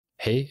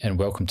Hey and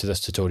welcome to this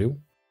tutorial.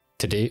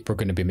 Today we're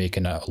going to be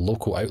making a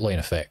local outline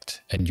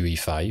effect in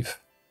UE5.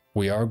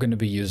 We are going to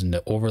be using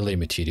the overlay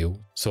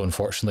material, so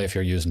unfortunately if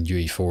you're using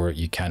UE4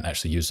 you can't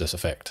actually use this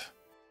effect.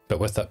 But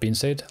with that being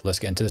said, let's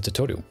get into the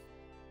tutorial.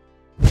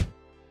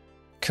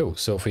 Cool,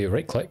 so if we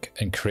right click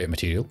and create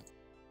material,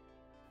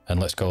 and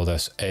let's call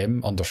this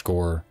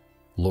m_local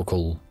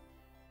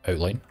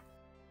outline.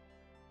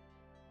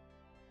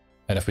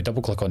 And if we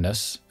double click on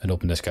this and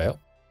open this guy up,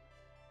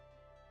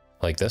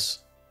 like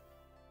this,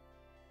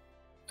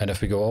 and if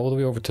we go all the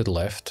way over to the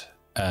left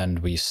and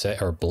we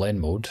set our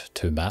blend mode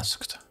to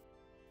masked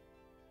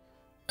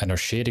and our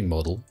shading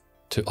model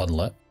to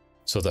unlit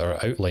so that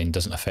our outline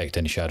doesn't affect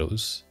any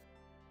shadows,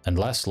 and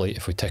lastly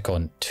if we tick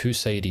on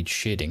two-sided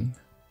shading,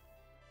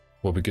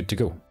 we'll be good to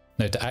go.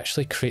 Now to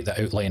actually create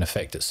the outline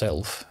effect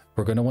itself,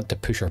 we're going to want to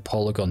push our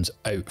polygons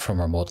out from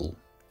our model.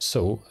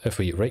 So if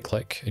we right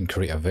click and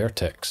create a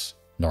vertex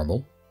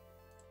normal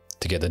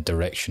to get the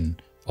direction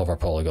of our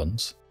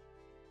polygons,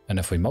 and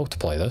if we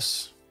multiply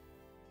this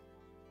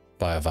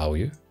by a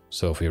value,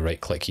 so if we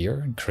right click here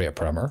and create a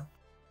parameter,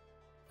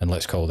 and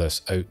let's call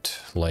this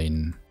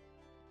outline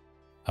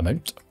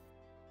amount,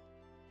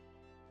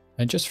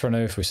 and just for now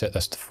if we set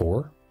this to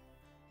 4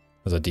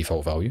 as a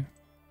default value,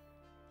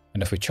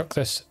 and if we chuck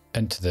this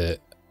into the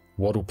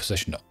Wobble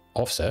position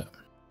offset,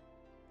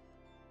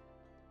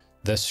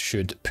 this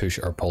should push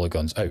our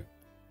polygons out.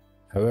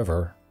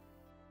 However,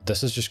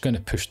 this is just going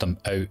to push them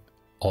out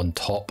on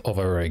top of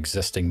our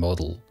existing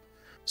model,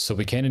 so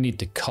we kind of need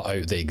to cut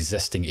out the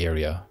existing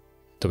area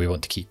that we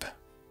want to keep.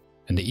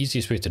 And the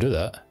easiest way to do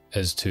that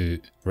is to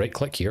right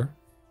click here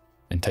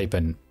and type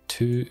in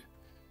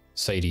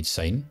two-sided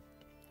sine,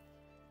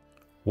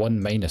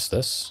 1 minus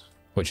this,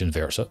 which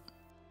inverts it,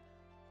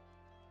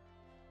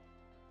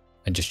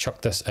 and just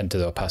chuck this into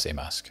the opacity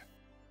mask.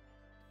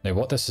 Now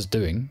what this is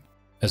doing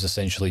is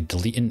essentially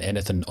deleting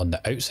anything on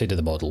the outside of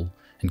the model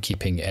and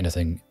keeping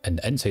anything in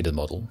the inside of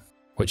the model,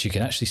 which you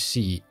can actually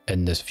see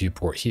in this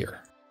viewport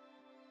here.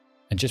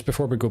 And just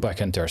before we go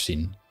back into our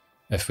scene,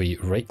 if we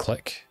right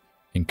click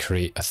and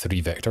create a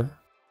 3 vector,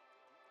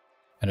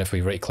 and if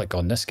we right click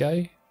on this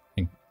guy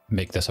and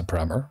make this a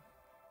parameter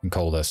and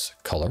call this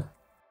color,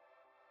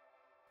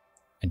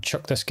 and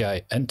chuck this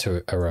guy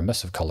into our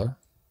emissive color,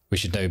 we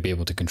should now be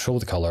able to control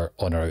the color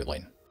on our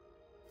outline.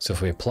 So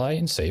if we apply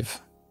and save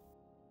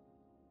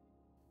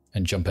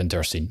and jump into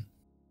our scene,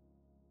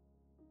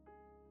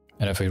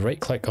 and if we right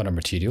click on our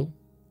material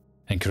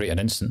and create an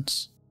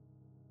instance,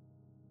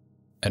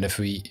 and if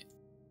we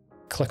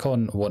click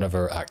on one of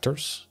our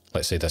actors,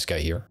 let's say this guy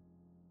here,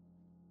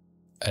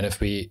 and if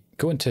we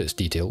go into its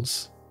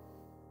details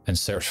and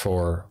search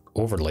for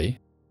overlay,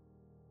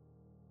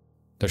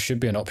 there should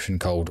be an option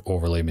called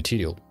overlay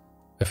material.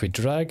 If we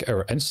drag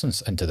our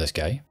instance into this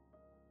guy,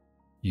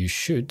 you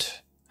should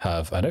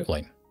have an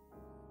outline.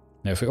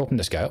 Now if we open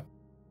this guy up,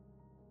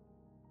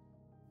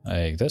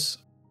 like this,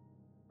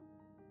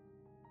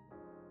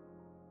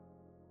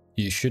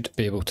 you should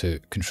be able to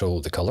control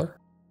the color,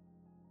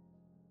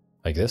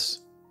 like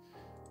this,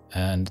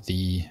 and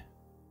the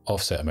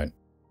offset amount.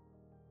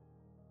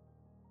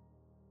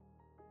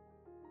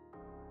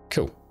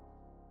 Cool.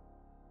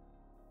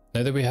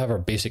 Now that we have our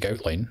basic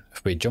outline,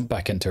 if we jump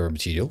back into our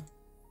material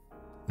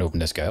and open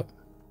this guy up,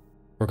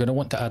 we're going to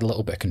want to add a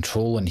little bit of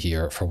control in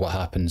here for what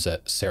happens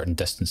at certain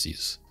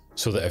distances,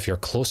 so that if you're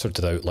closer to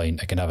the outline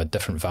it can have a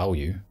different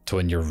value to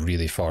when you're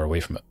really far away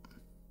from it.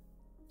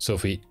 So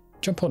if we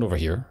jump on over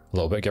here a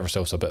little bit, give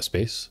ourselves a bit of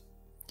space,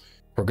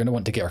 we're going to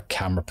want to get our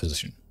camera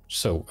position.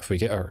 So if we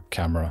get our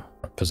camera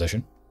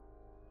position,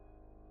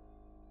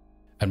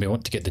 and we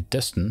want to get the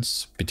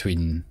distance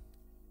between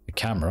the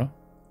camera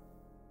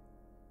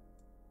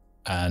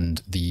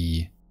and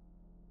the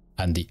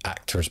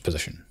actor's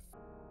position,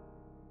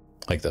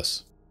 like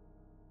this.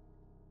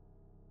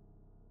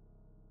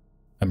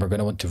 And we're going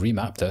to want to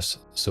remap this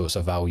so it's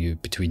a value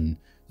between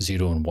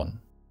 0 and 1.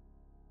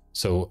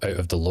 So out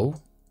of the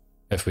low,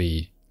 if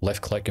we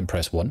left click and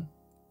press 1,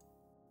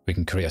 we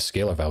can create a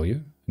scalar value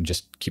and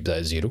just keep that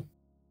at 0.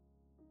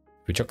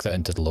 We chuck that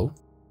into the low.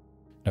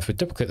 If we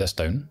duplicate this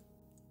down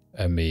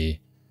and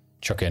we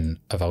chuck in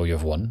a value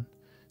of 1,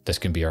 this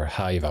can be our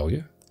high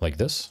value, like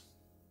this.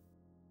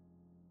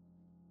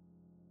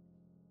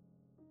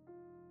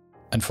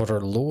 And for our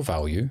low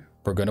value,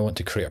 we're going to want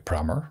to create a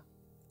parameter,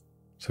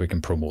 so we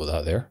can promote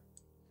that there.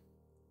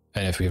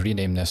 And if we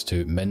rename this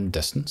to min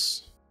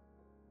distance,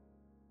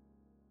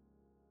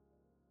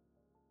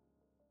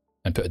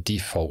 and put a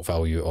default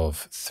value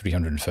of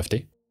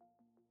 350,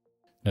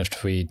 and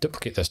if we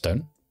duplicate this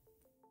down,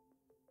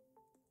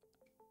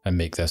 and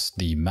make this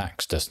the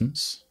max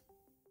distance,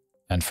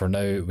 and for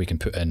now we can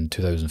put in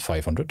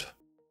 2500,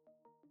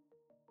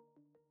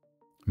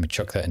 and we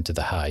chuck that into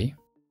the high,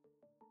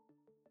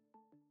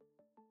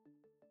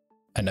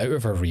 and out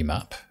of our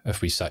remap,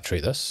 if we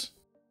saturate this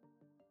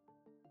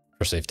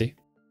for safety,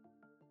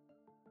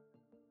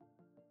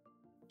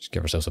 just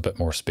give ourselves a bit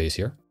more space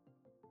here,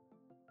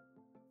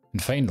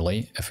 and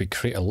finally if we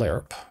create a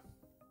lerp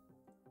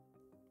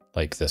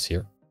like this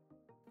here,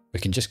 we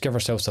can just give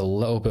ourselves a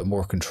little bit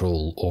more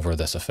control over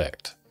this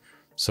effect.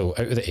 So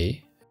out of the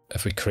A,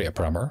 if we create a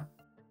parameter,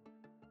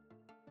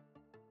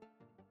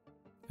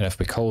 and if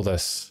we call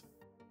this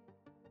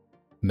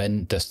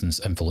min distance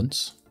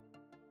influence,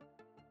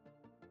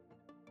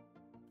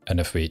 and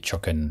if we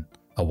chuck in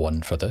a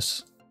 1 for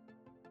this,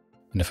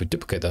 and if we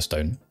duplicate this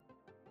down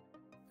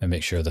and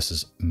make sure this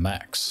is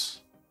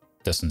max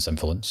distance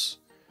influence,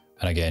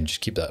 and again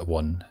just keep that at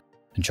 1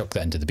 and chuck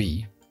that into the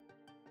B.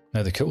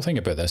 Now the cool thing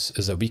about this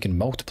is that we can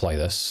multiply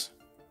this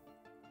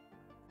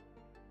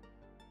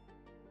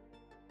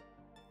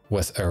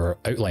with our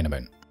outline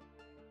amount.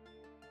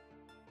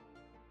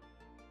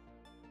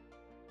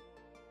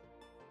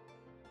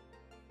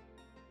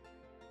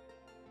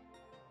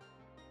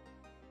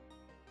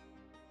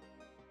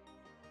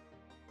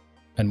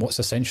 And what's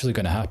essentially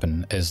going to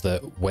happen is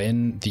that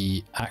when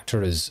the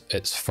actor is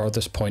its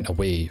furthest point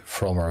away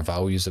from our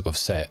values that we've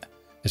set,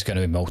 it's going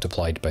to be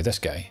multiplied by this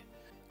guy.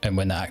 And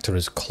when the actor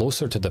is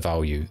closer to the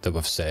value that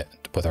we've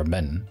set with our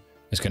min,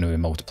 it's going to be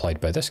multiplied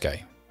by this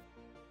guy.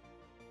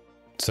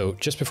 So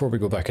just before we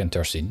go back into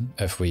our scene,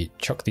 if we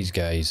chuck these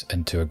guys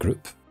into a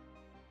group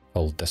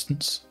called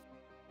distance,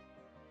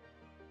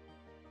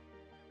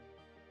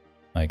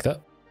 like that,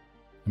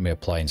 and we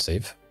apply and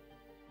save.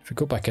 If we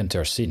go back into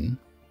our scene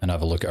and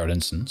have a look at our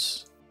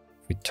instance,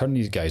 if we turn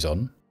these guys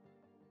on,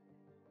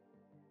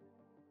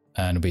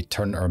 and we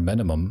turn our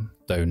minimum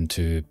down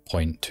to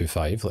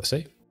 0.25, let's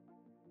say,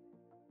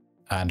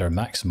 and our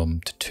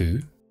maximum to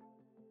 2,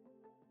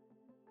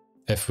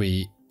 if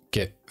we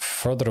get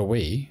further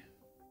away,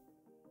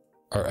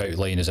 our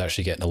outline is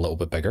actually getting a little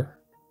bit bigger.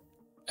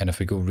 And if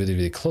we go really,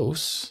 really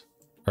close,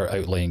 our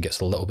outline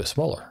gets a little bit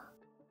smaller.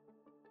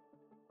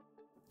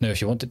 Now,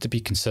 if you want it to be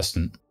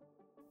consistent,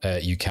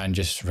 you can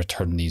just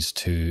return these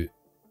to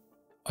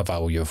a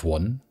value of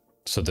 1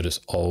 so that it's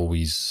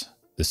always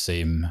the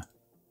same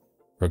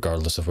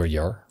regardless of where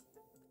you are.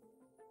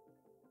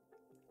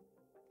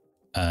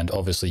 And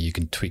obviously you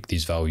can tweak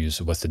these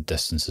values with the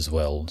distance as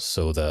well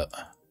so that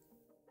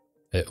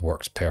it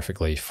works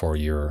perfectly for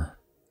your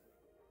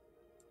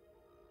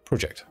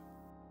project.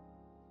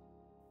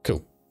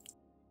 Cool.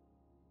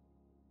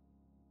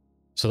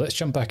 So let's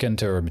jump back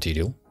into our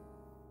material.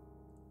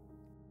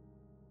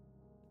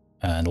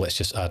 And let's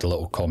just add a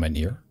little comment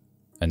here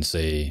and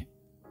say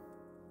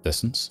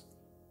distance.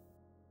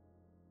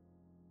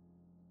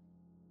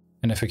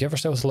 And if we give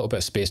ourselves a little bit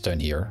of space down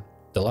here,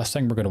 the last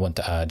thing we're going to want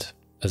to add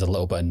is a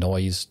little bit of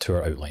noise to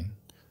our outline.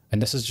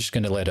 And this is just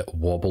going to let it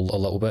wobble a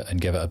little bit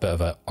and give it a bit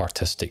of an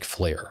artistic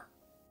flair.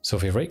 So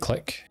if we right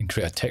click and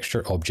create a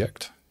texture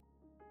object,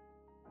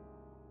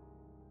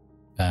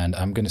 and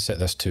I'm going to set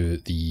this to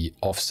the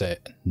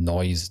offset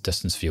noise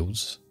distance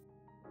fields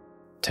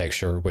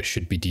texture, which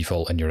should be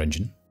default in your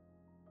engine.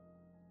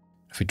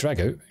 If we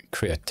drag out,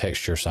 create a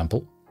texture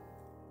sample,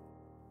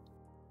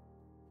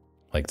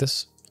 like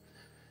this.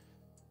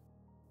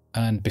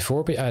 And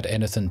before we add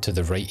anything to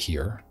the right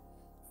here,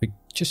 we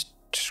just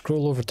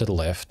scroll over to the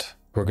left.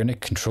 We're going to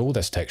control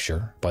this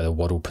texture by the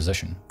world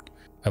position.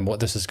 And what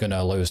this is going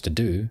to allow us to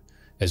do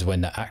is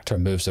when the actor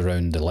moves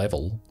around the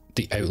level,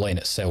 the outline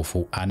itself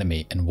will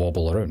animate and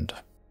wobble around.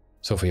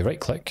 So if we right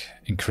click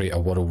and create a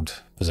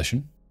world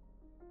position,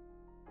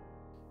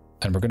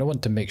 and we're going to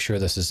want to make sure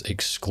this is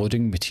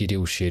excluding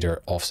material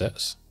shader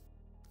offsets,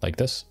 like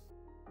this.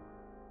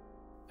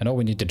 And all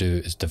we need to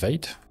do is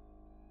divide,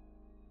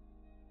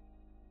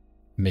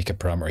 make a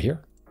parameter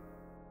here,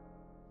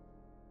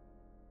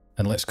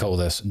 and let's call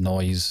this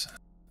noise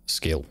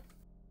scale.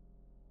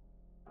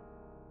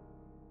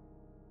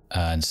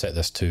 And set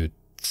this to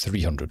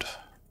 300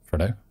 for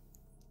now,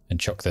 and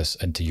chuck this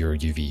into your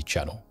UV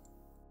channel.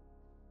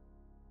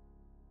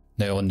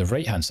 Now on the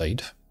right hand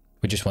side,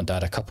 we just want to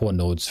add a couple of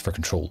nodes for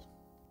control.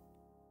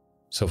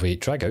 So if we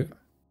drag out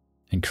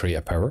and create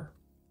a power,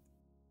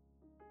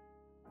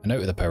 and out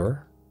of the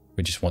power,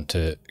 we just want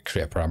to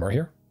create a parameter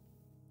here,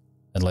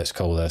 and let's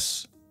call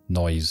this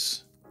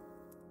noise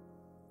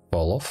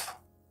fall off,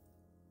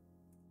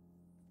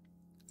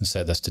 and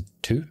set this to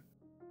 2.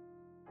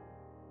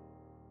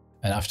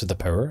 And after the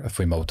power, if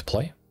we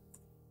multiply,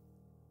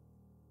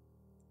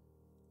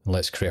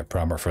 let's create a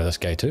parameter for this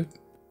guy too,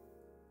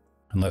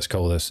 and let's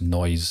call this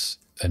noise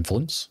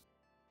influence,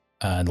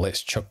 and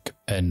let's chuck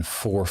in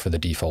 4 for the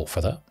default for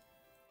that.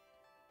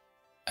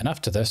 And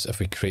after this, if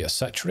we create a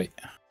saturate,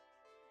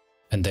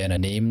 and then a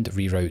named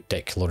reroute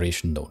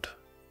declaration node,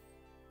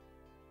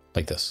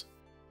 like this,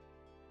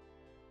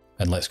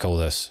 and let's call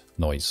this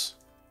noise.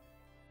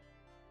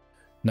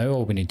 Now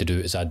all we need to do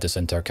is add this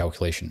into our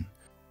calculation.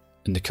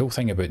 And the cool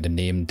thing about the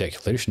named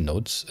declaration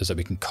nodes is that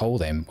we can call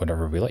them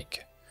whenever we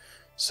like.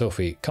 So if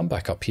we come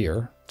back up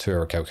here to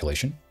our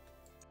calculation,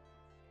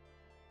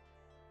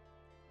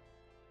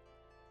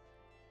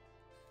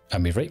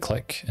 and we right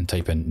click and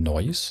type in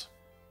noise,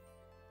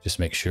 just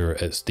make sure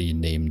it's the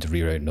named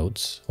reroute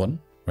nodes one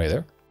right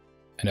there.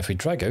 And if we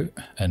drag out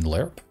and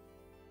lerp,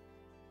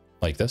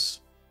 like this,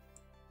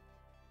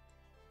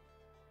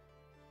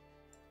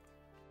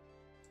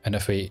 and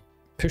if we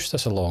push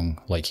this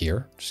along like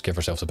here, just give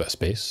ourselves a bit of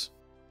space,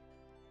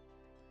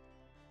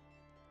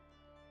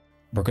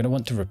 we're going to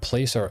want to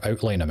replace our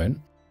outline amount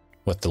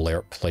with the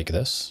lerp like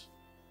this.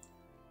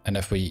 And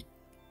if we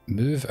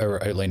move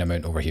our outline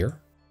amount over here,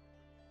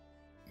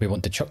 we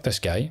want to chuck this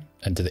guy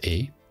into the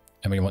A,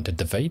 and we want to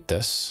divide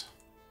this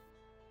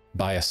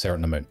by a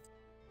certain amount.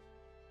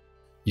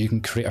 You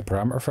can create a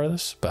parameter for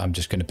this, but I'm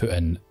just going to put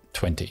in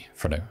 20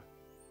 for now. And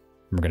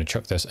we're going to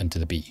chuck this into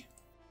the B,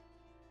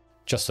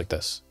 just like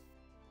this.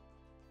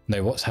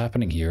 Now what's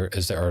happening here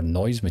is that our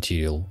noise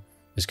material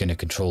is going to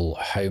control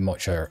how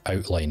much our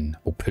outline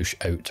will push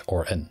out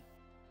or in.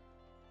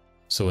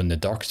 So in the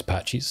darkest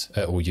patches,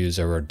 it will use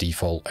our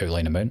default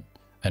outline amount,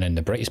 and in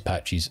the brightest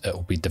patches, it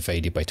will be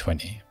divided by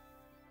 20,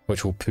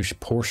 which will push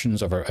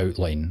portions of our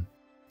outline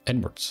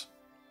inwards,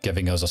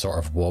 giving us a sort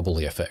of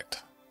wobbly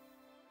effect.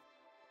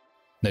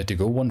 Now to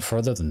go one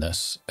further than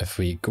this, if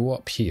we go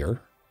up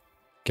here,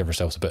 give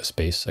ourselves a bit of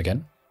space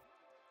again,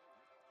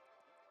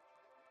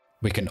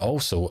 we can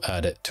also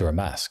add it to our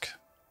mask.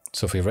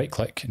 So if we right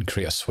click and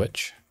create a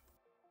switch,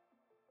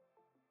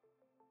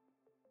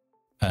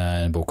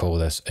 and we'll call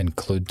this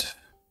include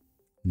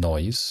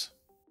noise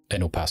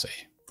in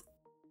opacity.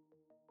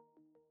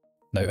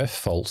 Now if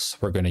false,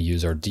 we're going to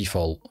use our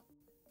default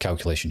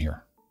calculation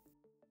here.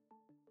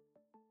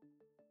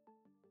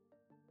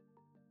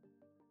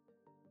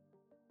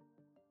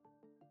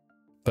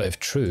 But if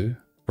true,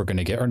 we're going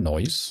to get our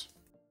noise,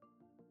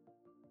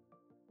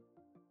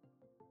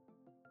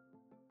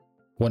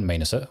 1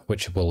 minus it,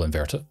 which will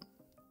invert it.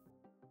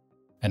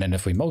 And then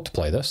if we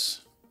multiply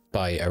this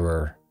by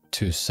our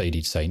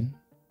two-sided sign,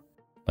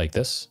 like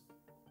this,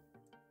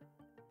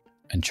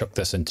 and chuck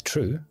this into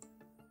true,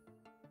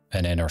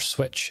 and then our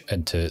switch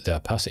into the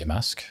opacity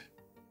mask,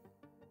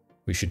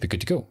 we should be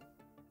good to go.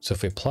 So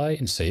if we apply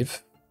and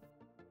save,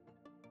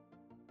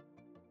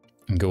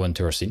 and go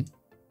into our scene,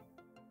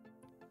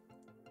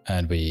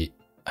 and we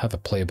have a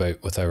play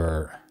about with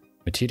our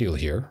material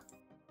here,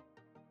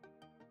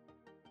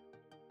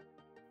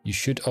 you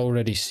should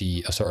already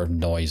see a sort of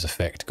noise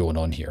effect going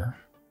on here.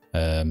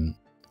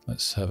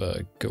 Let's have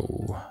a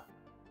go.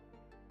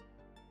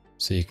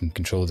 So you can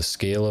control the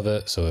scale of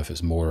it, so if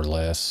it's more or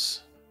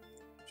less,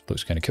 it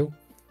looks kind of cool.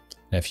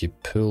 And if you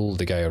pull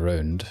the guy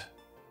around,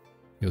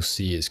 you'll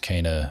see it's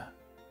kind of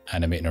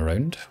animating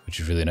around, which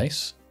is really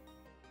nice.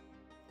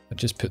 I'll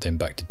just put them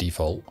back to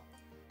default.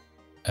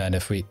 And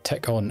if we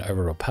tick on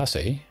our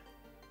opacity,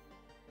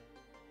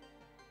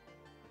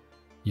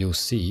 you'll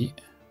see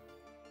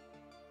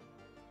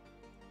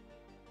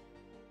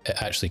it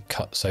actually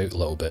cuts out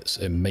little bits.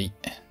 It might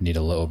need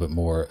a little bit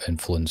more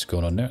influence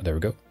going on there. There we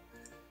go.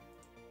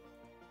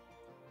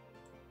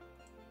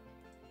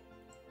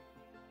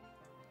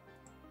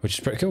 Which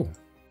is pretty cool.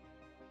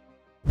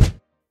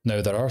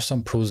 Now there are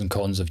some pros and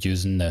cons of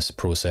using this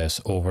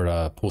process over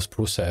a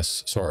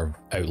post-process sort of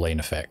outline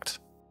effect.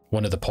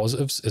 One of the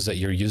positives is that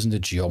you're using the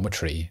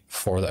geometry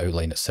for the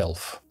outline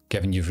itself,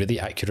 giving you really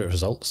accurate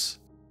results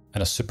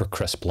and a super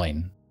crisp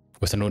line,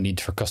 with no need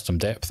for custom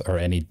depth or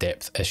any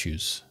depth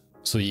issues,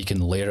 so you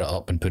can layer it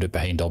up and put it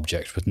behind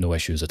objects with no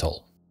issues at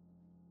all.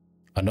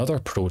 Another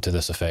pro to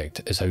this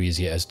effect is how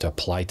easy it is to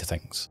apply to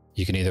things.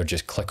 You can either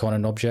just click on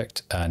an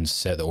object and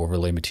set the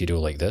overlay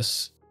material like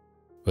this,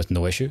 with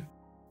no issue,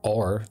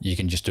 or you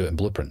can just do it in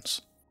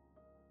blueprints.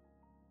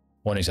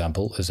 One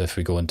example is if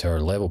we go into our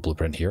level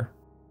blueprint here,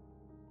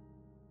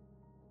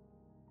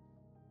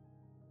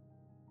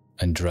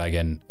 and drag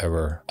in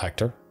our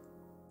actor,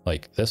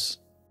 like this.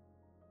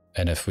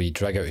 And if we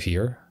drag out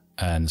here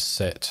and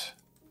set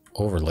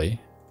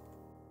overlay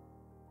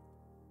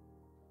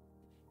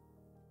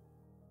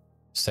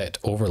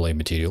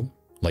material,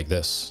 like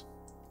this,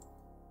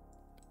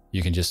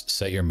 you can just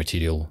set your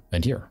material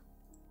in here.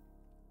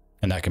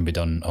 And that can be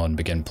done on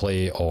begin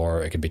play,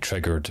 or it can be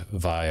triggered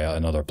via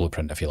another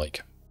blueprint if you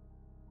like.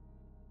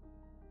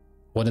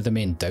 One of the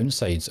main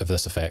downsides of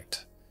this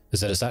effect is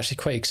that it's actually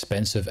quite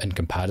expensive in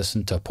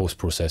comparison to a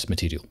post-process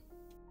material.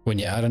 When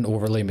you add an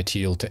overlay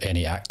material to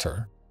any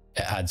actor,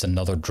 it adds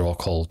another draw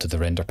call to the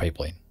render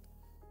pipeline.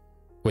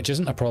 Which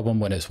isn't a problem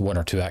when it's 1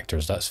 or 2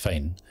 actors, that's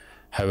fine.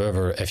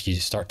 However, if you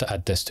start to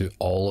add this to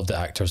all of the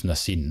actors in a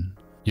scene,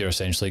 you're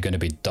essentially going to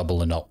be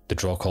doubling up the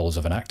draw calls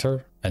of an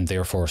actor, and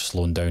therefore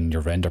slowing down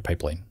your render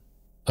pipeline.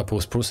 A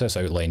post-process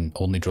outline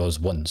only draws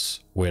once,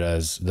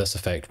 whereas this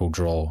effect will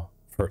draw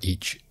for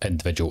each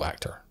individual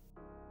actor.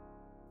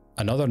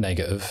 Another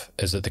negative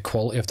is that the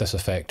quality of this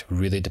effect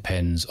really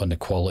depends on the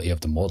quality of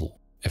the model.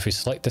 If we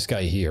select this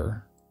guy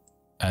here,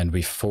 and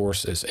we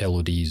force its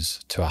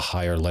LODs to a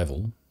higher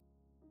level,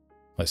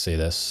 let's say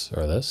this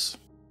or this,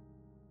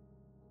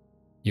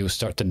 you'll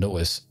start to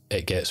notice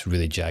it gets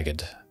really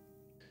jagged.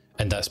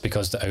 And that's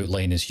because the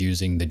outline is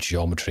using the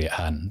geometry at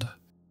hand.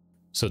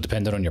 So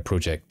depending on your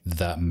project,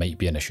 that might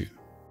be an issue.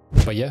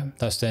 But yeah,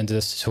 that's the end of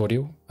this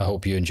tutorial. I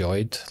hope you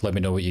enjoyed. Let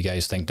me know what you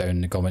guys think down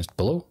in the comments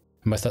below.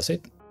 And with that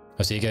said,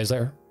 I'll see you guys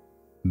later.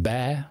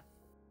 Bye.